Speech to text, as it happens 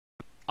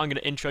I'm going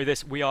to intro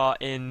this. We are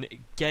in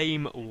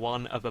game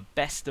 1 of a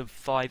best of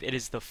 5. It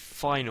is the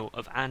final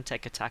of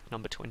AntecAttack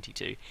number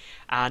 22.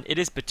 And it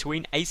is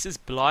between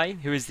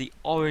AcerBly, who is the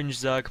orange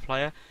Zerg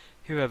player,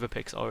 whoever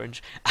picks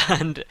orange,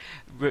 and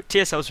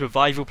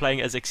TSLRevival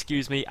playing as,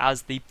 excuse me,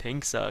 as the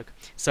pink Zerg.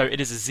 So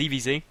it is a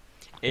ZvZ.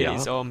 It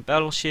is on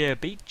Belshire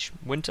Beach,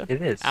 winter.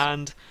 It is.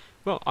 And,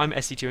 well, I'm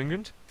SC2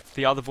 England.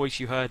 The other voice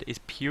you heard is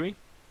Pewee.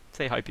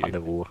 Say hi, Pewee.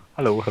 Hello,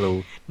 hello,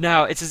 hello.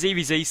 Now, it's a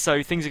ZvZ,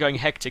 so things are going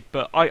hectic,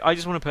 but I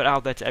just want to put it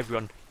out there to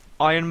everyone.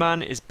 Iron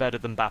Man is better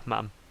than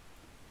Batman.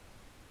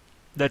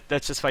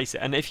 Let's just face it.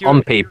 And if you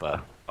on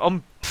paper.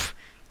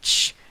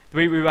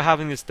 We were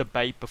having this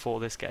debate before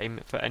this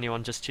game, for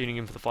anyone just tuning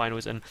in for the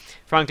finals, and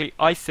frankly,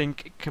 I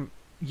think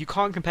you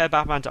can't compare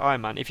Batman to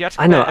Iron Man. If you had to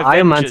compare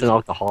Iron Man's an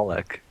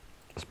alcoholic.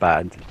 It's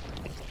bad.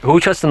 Who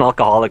trusts an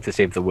alcoholic to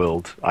save the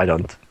world? I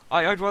don't.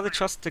 I'd rather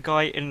trust a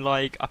guy in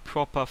like a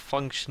proper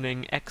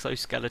functioning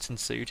exoskeleton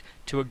suit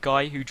to a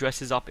guy who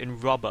dresses up in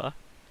rubber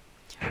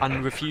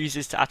and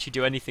refuses to actually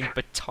do anything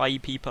but tie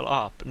people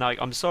up. Now,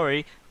 I'm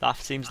sorry, that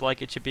seems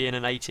like it should be in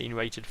an 18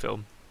 rated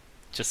film.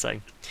 Just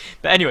saying.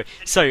 But anyway,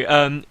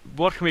 so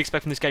what can we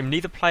expect from this game?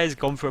 Neither player's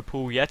gone for a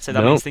pool yet, so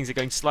that means things are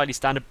going slightly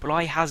standard.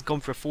 Bly has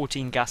gone for a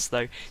 14 gas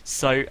though,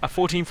 so a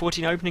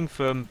 14-14 opening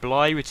from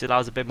Bly, which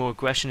allows a bit more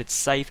aggression, it's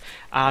safe,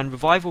 and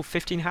Revival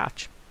 15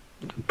 hatch.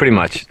 Pretty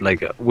much.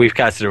 Like, we've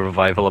casted a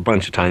Revival a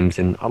bunch of times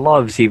in a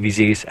lot of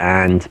ZvZs,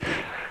 and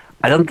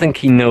I don't think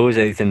he knows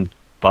anything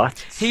but...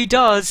 He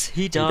does.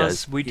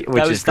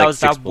 That was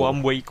that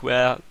 1 week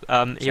where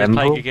he was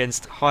playing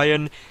against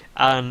Hyan,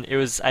 and it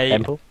was a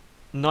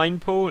 9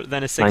 pool,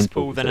 then a 6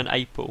 pool, then an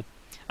 8 pool.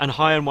 And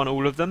Hyan won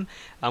all of them,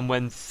 and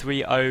went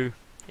 3-0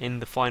 in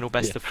the final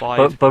best of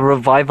 5. But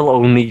Revival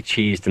only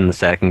cheesed in the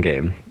second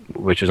game,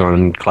 which was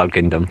on Cloud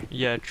Kingdom.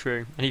 Yeah,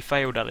 true. And he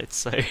failed at it,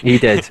 so... He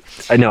did.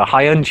 I know,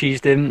 Hyan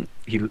cheesed him,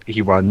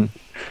 he won.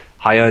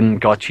 Hyan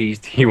got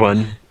cheesed, he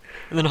won.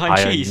 And then Hyan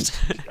cheesed.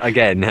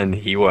 Again, and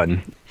he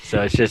won.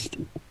 So it's just...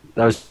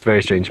 That was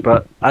very strange.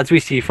 But as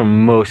we see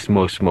from most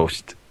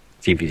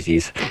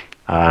ZvZs,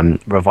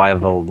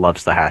 Revival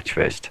loves the hatch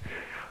first.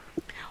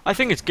 I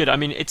think it's good. I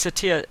mean, it's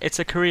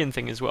a Korean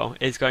thing as well.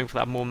 It's going for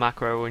that more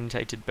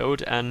macro-orientated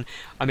build, and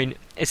I mean,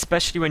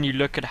 especially when you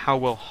look at how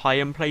well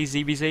Hyan plays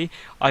ZvZ,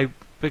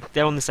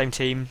 they're on the same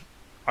team.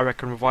 I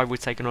reckon Revival's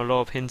taken a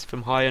lot of hints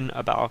from Hyan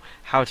about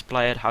how to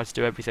play it, how to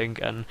do everything,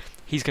 and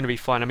he's going to be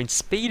fine. I mean,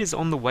 speed is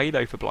on the way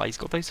though for Bly. He's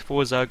got those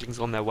 4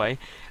 Zerglings on their way.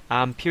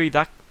 Pewee,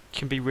 that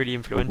can be really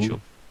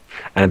influential.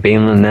 And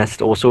being the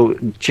nest also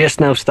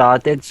just now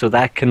started, so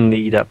that can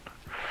lead up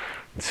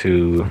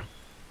to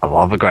a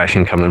lot of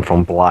aggression coming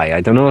from Bly. I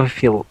don't know if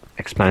he'll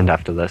expand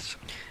after this.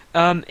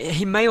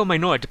 He may or may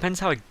not. It depends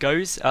how it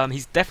goes.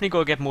 He's definitely got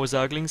to get more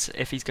Zerglings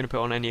if he's going to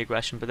put on any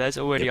aggression, but there's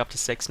already up to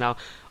 6 now.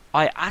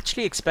 I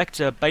actually expect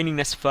a Baning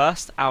Nest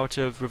first out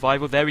of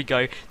Revival. There we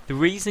go. The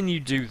reason you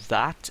do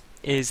that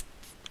is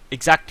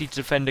exactly to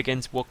defend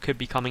against what could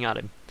be coming at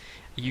him.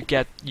 You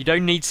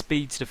don't need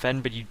speed to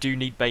defend, but you do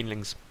need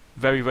Banelings.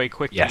 Very, very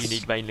quickly you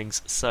need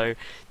Banelings. So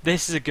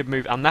this is a good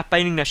move, and that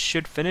Baning Nest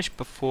should finish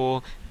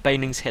before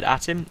Banelings hit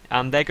at him,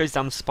 and there goes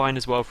down the spine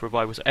as well for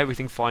Revival, so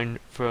everything fine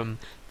from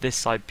this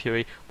side,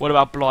 Pewee. What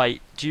about Bly?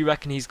 Do you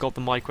reckon he's got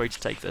the micro to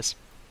take this?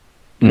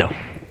 No.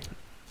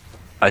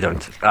 I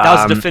don't. That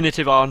was a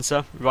definitive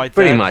answer, right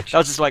there. Pretty much. That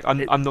was just like,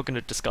 I'm not going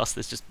to discuss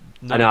this, just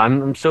no. I know,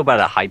 I'm so bad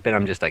at hyping,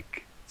 I'm just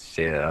like,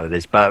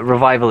 this, but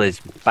Revival is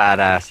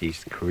badass,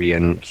 he's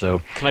Korean,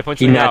 so can I point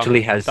he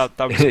naturally has... That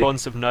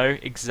response of no,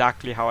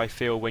 exactly how I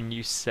feel when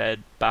you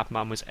said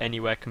Batman was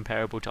anywhere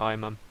comparable to Iron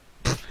Man.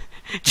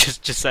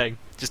 just saying,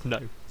 just no.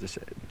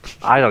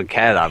 I don't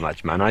care that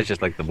much, man, I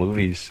just like the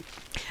movies.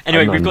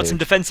 Anyway, we've got some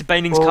defensive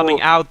Banelings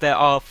coming out. There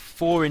are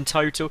 4 in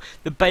total.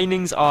 The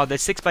Banelings are,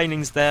 there's 6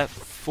 Banelings there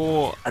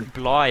for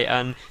Bly,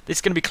 and this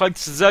is going to be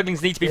close. The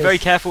Zerglings need to be very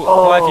careful,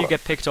 whatever you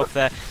get picked off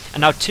there.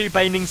 And now 2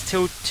 Banelings,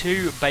 till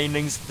 2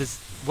 Banelings.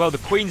 Well, the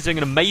Queen's doing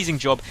an amazing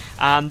job,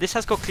 and this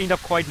has got cleaned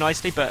up quite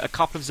nicely, but a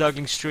couple of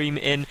Zerglings stream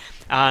in,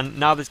 and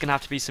now there's going to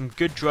have to be some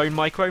good drone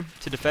micro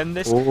to defend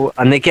this. Oh,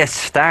 and they get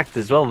stacked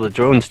as well, the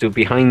drones do,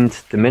 behind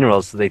the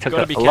minerals, so they took a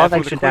lot of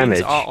extra damage.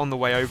 The Queens are on the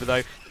way over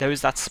though. There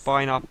is that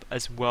spine up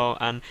as well,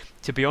 and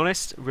to be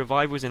honest,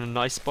 Revival's in a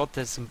nice spot.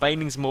 There's some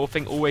Banelings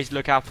morphing, always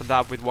look out for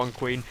that with 1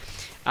 Queen.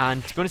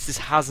 And to be honest, this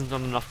hasn't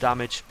done enough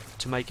damage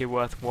to make it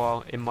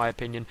worthwhile, in my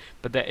opinion.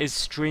 But there is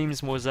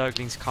streams, more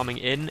Zerglings coming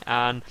in,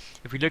 and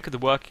if we look at the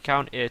work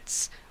account,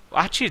 it's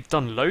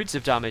done loads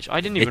of damage.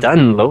 I didn't even... It's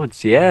done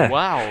loads, yeah.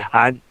 Wow.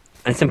 And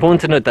it's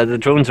important to note that the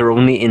drones are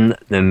only in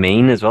the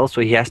main as well,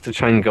 so he has to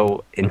try and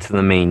go into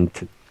the main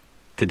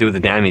to do the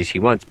damage he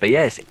wants. But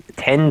yes,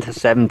 10 to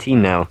 17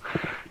 now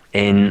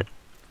in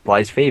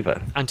Bly's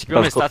favour. And to be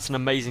honest, that's an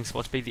amazing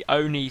spot to be. The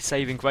only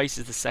saving grace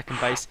is the second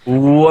base.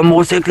 Ooh, and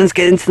more Zerglings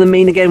get into the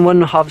main again.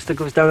 1 Harvester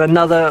goes down,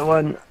 another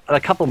one, and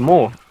a couple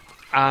more.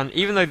 And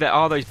even though there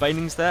are those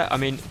Banelings there, I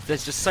mean,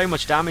 there's just so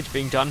much damage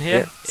being done here.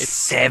 Yeah.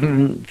 It's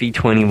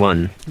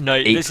 7v21.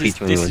 No, this is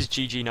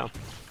GG now.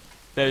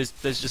 There's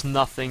just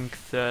nothing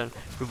that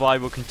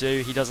Revival can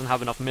do. He doesn't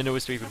have enough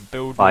minerals to even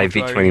build more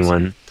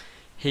 5v21.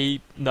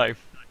 No,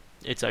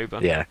 it's over.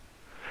 Yeah.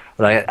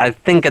 But I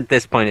think at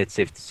this point it's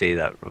safe to say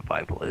that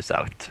Revival is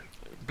out.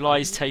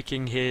 Bly's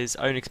taking his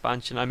own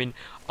expansion. I mean,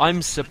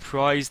 I'm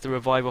surprised the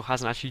Revival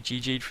hasn't actually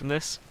GG'd from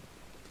this.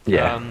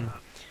 Yeah.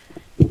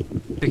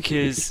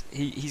 Because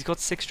he's got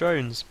 6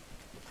 drones.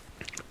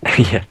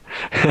 Yeah.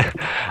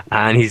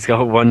 And he's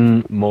got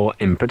 1 more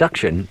in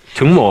production.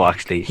 2 more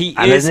actually. He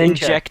and is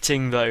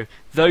injecting though.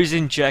 Those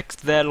injects,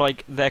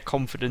 they're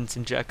confidence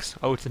injects.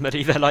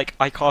 Ultimately, they're like,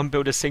 I can't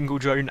build a single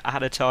drone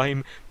at a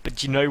time,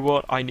 but you know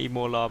what? I need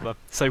more lava.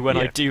 So when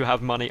I do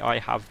have money, I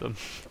have them.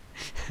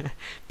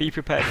 Be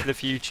prepared for the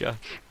future.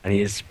 And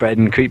he is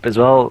spreading creep as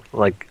well.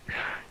 Like,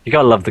 you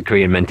gotta love the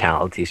Korean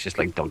mentality. It's just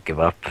like, don't give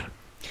up.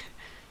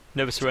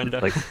 Never surrender.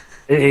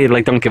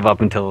 Like don't give up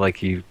until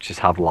like you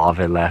just have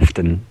lava left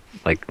and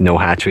like no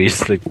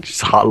hatcheries, like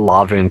just hot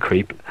lava and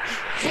creep.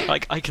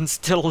 Like I can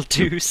still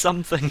do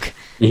something.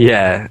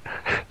 Yeah.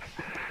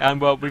 And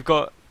well, we've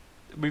got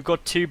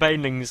 2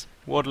 banelings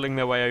waddling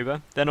their way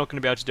over. They're not going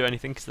to be able to do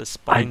anything because there's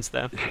spines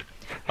there.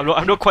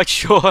 I'm not quite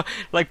sure.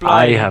 Like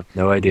Bly, I have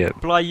no idea.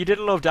 Bly, you did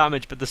a lot of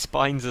damage, but the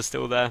spines are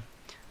still there.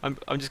 I'm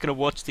just going to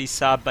watch these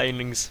sad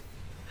banelings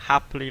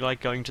happily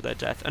like going to their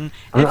death. And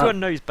everyone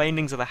knows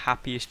banelings are the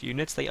happiest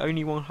units. They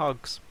only want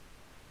hugs.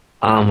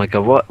 Oh my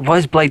god, what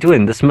is Bly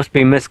doing? This must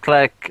be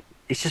misclick.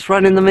 He's just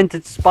running them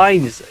into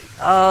spines.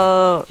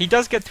 Oh. He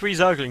does get 3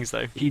 zerglings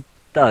though. He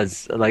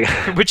does, like.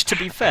 Which, to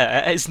be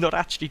fair, is not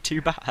actually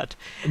too bad.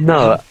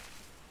 No.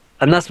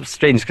 And that's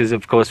strange because,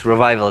 of course,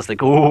 Revival is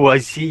like, oh, I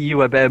see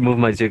you, I better move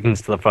my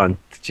zerglings to the front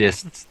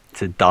just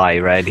to die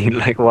ready.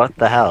 Like, what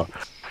the hell?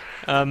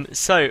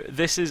 So,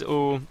 this is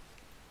all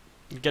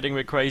getting a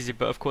bit crazy,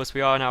 but of course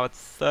we are now at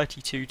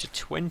 32 to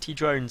 20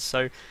 drones,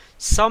 so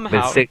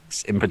somehow... With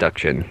 6 in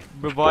production.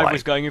 Revive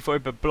was going in for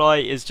it, but Bly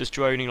is just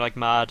droning like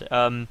mad.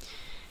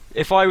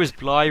 If I was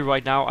Bly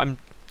right now,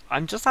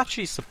 I'm just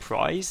actually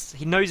surprised.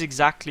 He knows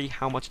exactly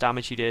how much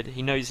damage he did.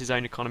 He knows his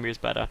own economy is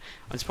better.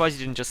 I'm surprised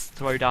he didn't just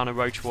throw down a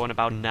roach one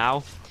about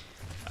now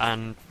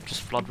and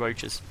just flood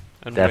roaches.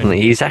 And definitely.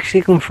 Win. He's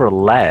actually going for a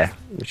lair,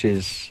 which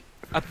is...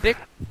 a bit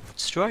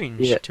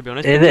strange, to be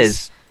honest. It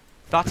is.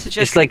 That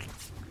suggests... It's like...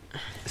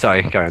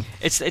 Sorry, go on.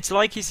 It's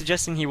like he's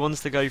suggesting he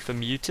wants to go for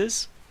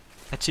muters.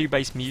 A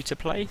 2-base muter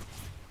play.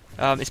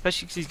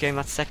 Especially because he's getting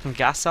that second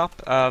gas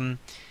up. But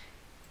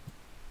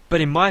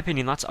in my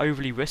opinion, that's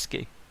overly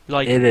risky.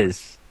 Like, it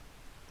is.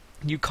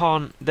 You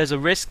can't... There's a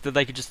risk that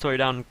they could just throw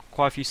down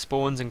quite a few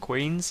spawns and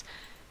queens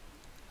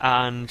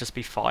and just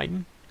be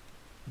fine.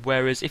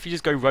 Whereas if you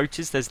just go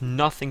roaches, there's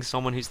nothing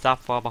someone who's that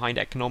far behind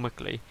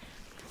economically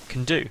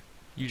can do.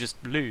 You just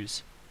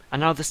lose. And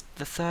now the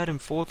 3rd and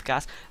 4th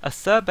gas, a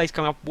 3rd base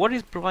coming up. What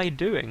is Bly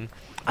doing?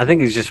 I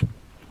think he's just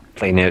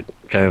playing it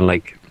kind of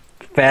like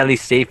fairly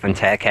safe and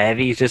tech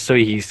heavy, just so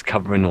he's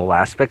covering all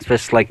aspects. But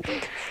it's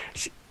like,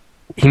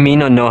 he may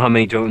not know how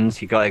many drones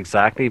he got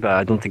exactly, but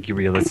I don't think he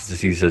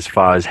realizes he's as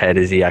far ahead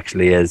as he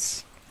actually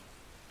is.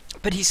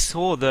 But he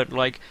saw that,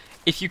 like,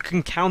 if you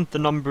can count the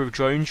number of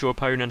drones your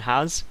opponent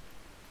has,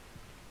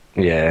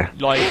 yeah,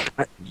 like,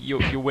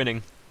 you're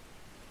winning.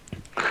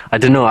 I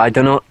don't know.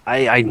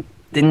 I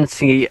didn't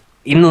see,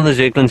 even though the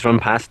Zerglings run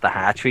past the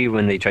hatchery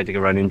when they tried to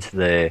run into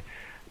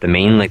the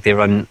main, like they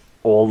run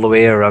all the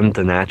way around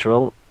the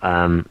natural.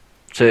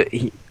 So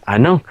I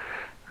know.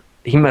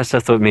 He must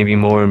have thought maybe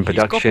more in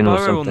production or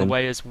something. He's got burrow on the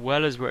way as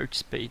well as roach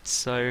speed,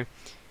 so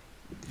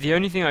the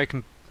only thing I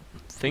can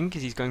think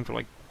is he's going for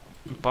like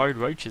burrowed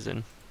roaches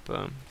in.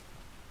 But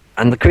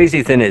and the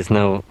crazy thing is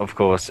now, of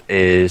course,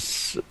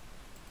 is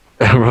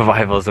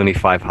Revival is only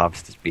 5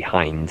 harvesters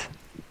behind.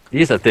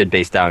 He's a 3rd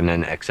base down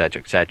and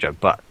etc.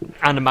 But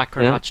and a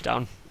macro hatch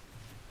down,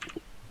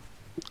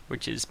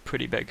 which is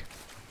pretty big.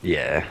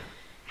 Yeah,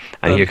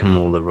 and here come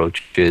all the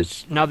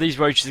roaches. Now these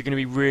roaches are going to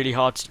be really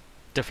hard to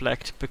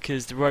deflect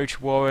because the roach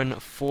warren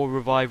for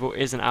Revival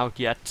isn't out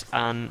yet,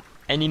 and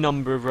any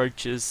number of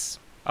roaches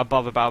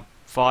above about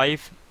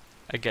 5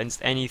 against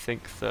anything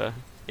that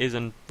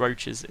isn't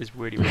roaches is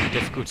really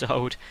difficult to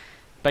hold.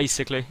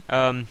 Basically,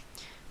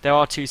 there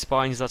are 2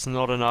 spines, that's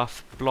not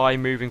enough. Bly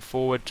moving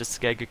forward just to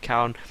get a good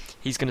count.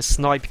 He's going to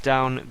snipe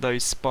down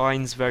those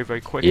spines very, very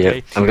quickly.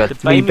 Yep. And we got the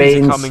 3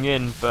 banelings are coming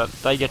in, but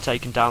they get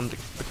taken down.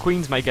 The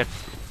queens may get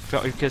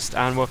focused,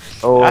 and well,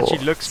 it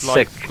actually looks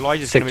like Bly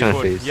is going to be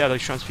forward. Yeah,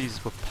 those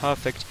transfuses were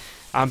perfect.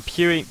 And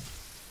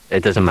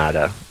it doesn't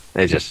matter.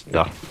 They just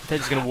they're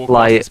just going to walk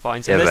past the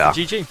spines. And there's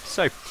the GG.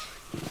 So